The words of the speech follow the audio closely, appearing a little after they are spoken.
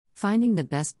Finding the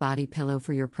best body pillow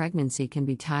for your pregnancy can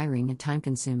be tiring and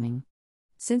time-consuming.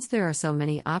 Since there are so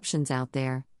many options out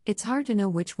there, it's hard to know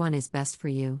which one is best for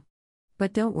you.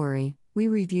 But don't worry, we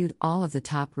reviewed all of the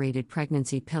top-rated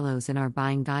pregnancy pillows in our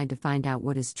buying guide to find out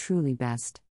what is truly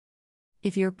best.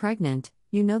 If you're pregnant,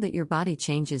 you know that your body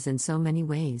changes in so many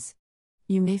ways.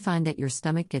 You may find that your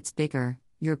stomach gets bigger,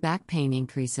 your back pain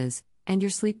increases, and your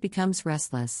sleep becomes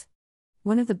restless.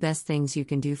 One of the best things you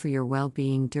can do for your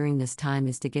well-being during this time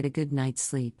is to get a good night's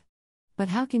sleep. But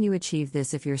how can you achieve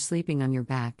this if you're sleeping on your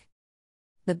back?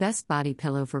 The best body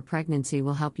pillow for pregnancy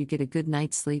will help you get a good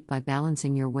night's sleep by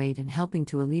balancing your weight and helping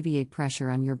to alleviate pressure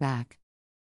on your back.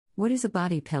 What is a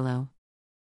body pillow?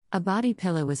 A body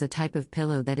pillow is a type of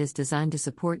pillow that is designed to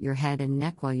support your head and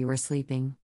neck while you are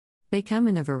sleeping. They come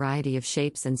in a variety of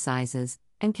shapes and sizes,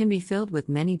 and can be filled with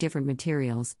many different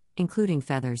materials, including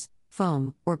feathers,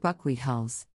 foam, or buckwheat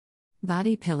hulls.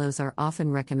 Body pillows are often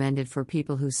recommended for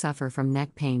people who suffer from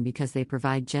neck pain because they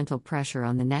provide gentle pressure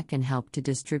on the neck and help to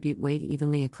distribute weight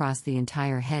evenly across the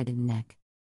entire head and neck.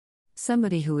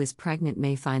 Somebody who is pregnant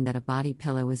may find that a body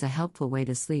pillow is a helpful way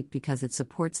to sleep because it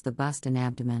supports the bust and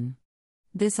abdomen.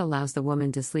 This allows the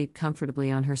woman to sleep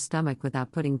comfortably on her stomach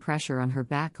without putting pressure on her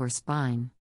back or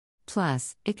spine.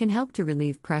 Plus, it can help to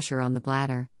relieve pressure on the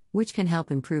bladder, which can help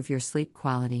improve your sleep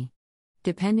quality.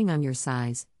 Depending on your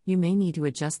size, you may need to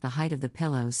adjust the height of the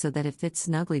pillow so that it fits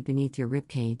snugly beneath your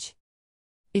ribcage.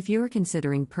 If you are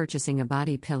considering purchasing a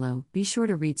body pillow, be sure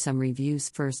to read some reviews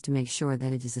first to make sure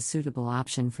that it is a suitable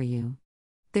option for you.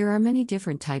 There are many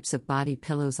different types of body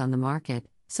pillows on the market,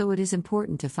 so it is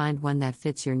important to find one that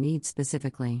fits your needs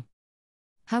specifically.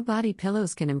 How body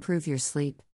pillows can improve your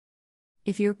sleep.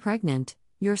 If you're pregnant,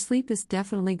 your sleep is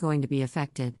definitely going to be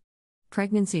affected.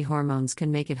 Pregnancy hormones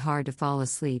can make it hard to fall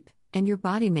asleep, and your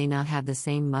body may not have the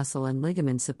same muscle and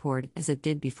ligament support as it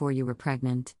did before you were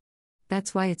pregnant.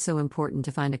 That's why it's so important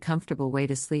to find a comfortable way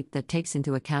to sleep that takes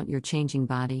into account your changing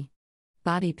body.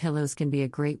 Body pillows can be a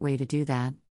great way to do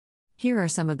that. Here are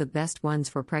some of the best ones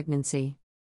for pregnancy.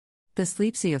 The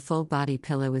Sleepsia full body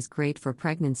pillow is great for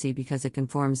pregnancy because it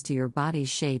conforms to your body's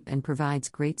shape and provides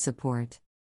great support.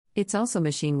 It's also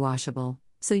machine washable,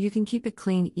 so you can keep it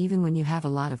clean even when you have a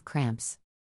lot of cramps.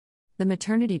 The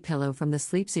maternity pillow from the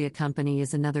Sleepsia company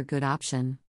is another good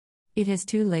option. It has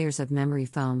 2 layers of memory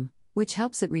foam, which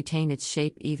helps it retain its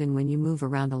shape even when you move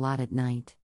around a lot at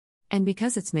night. And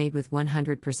because it's made with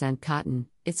 100% cotton,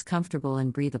 it's comfortable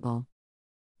and breathable.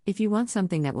 If you want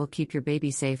something that will keep your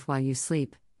baby safe while you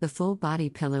sleep, the full body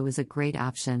pillow is a great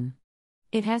option.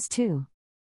 It has 2.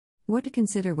 What to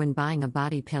consider when buying a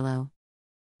body pillow.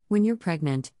 When you're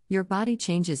pregnant, your body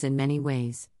changes in many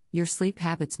ways, your sleep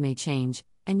habits may change,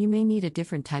 and you may need a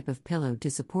different type of pillow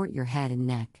to support your head and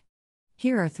neck.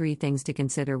 Here are 3 things to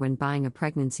consider when buying a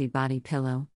pregnancy body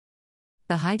pillow.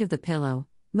 The height of the pillow.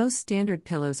 Most standard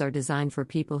pillows are designed for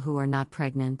people who are not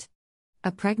pregnant.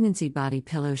 A pregnancy body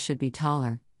pillow should be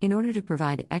taller, in order to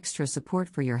provide extra support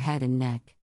for your head and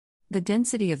neck. The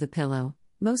density of the pillow.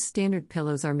 Most standard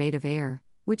pillows are made of air,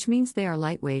 which means they are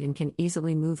lightweight and can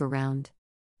easily move around.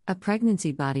 A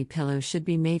pregnancy body pillow should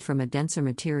be made from a denser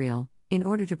material, in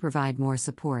order to provide more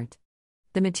support.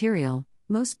 The material.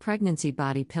 Most pregnancy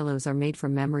body pillows are made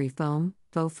from memory foam,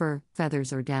 faux fur,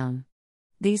 feathers or down.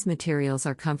 These materials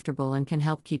are comfortable and can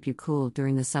help keep you cool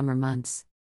during the summer months.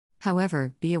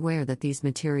 However, be aware that these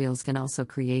materials can also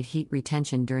create heat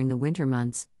retention during the winter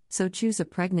months, so choose a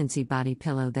pregnancy body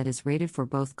pillow that is rated for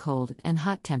both cold and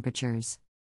hot temperatures.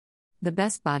 The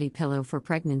best body pillow for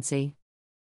pregnancy.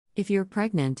 If you're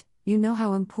pregnant, you know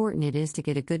how important it is to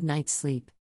get a good night's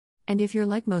sleep. And if you're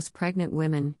like most pregnant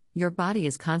women, your body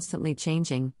is constantly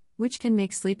changing, which can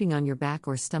make sleeping on your back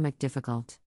or stomach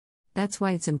difficult. That's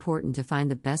why it's important to find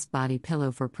the best body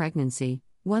pillow for pregnancy,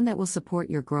 one that will support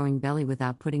your growing belly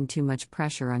without putting too much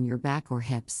pressure on your back or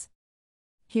hips.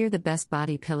 Here are the best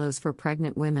body pillows for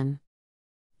pregnant women.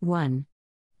 1.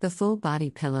 The Full Body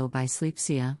Pillow by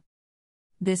Sleepsia.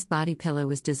 This body pillow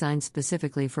is designed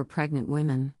specifically for pregnant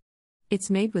women. It's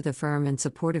made with a firm and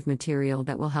supportive material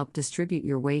that will help distribute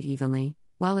your weight evenly,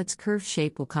 while its curved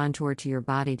shape will contour to your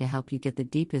body to help you get the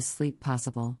deepest sleep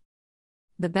possible.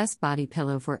 The best body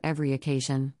pillow for every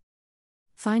occasion.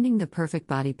 Finding the perfect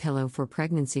body pillow for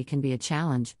pregnancy can be a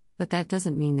challenge, but that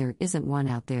doesn't mean there isn't one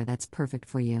out there that's perfect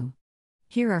for you.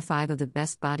 Here are 5 of the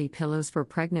best body pillows for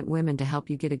pregnant women to help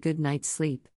you get a good night's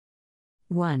sleep.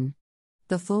 1.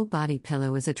 The Full Body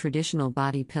Pillow is a traditional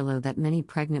body pillow that many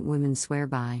pregnant women swear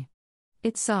by.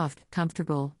 It's soft,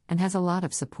 comfortable, and has a lot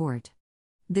of support.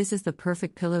 This is the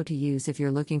perfect pillow to use if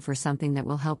you're looking for something that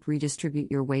will help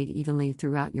redistribute your weight evenly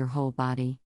throughout your whole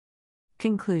body.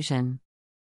 Conclusion.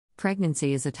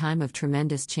 Pregnancy is a time of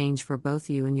tremendous change for both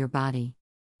you and your body.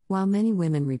 While many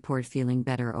women report feeling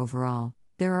better overall,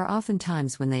 there are often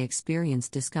times when they experience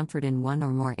discomfort in one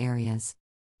or more areas.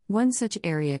 One such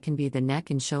area can be the neck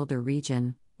and shoulder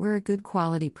region, where a good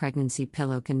quality pregnancy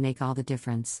pillow can make all the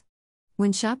difference.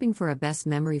 When shopping for a best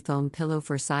memory foam pillow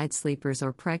for side sleepers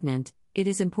or pregnant, it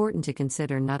is important to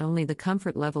consider not only the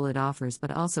comfort level it offers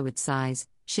but also its size,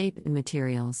 shape, and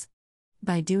materials.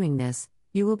 By doing this,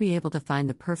 you will be able to find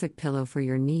the perfect pillow for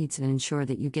your needs and ensure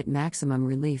that you get maximum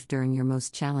relief during your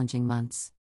most challenging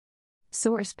months.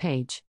 Source page.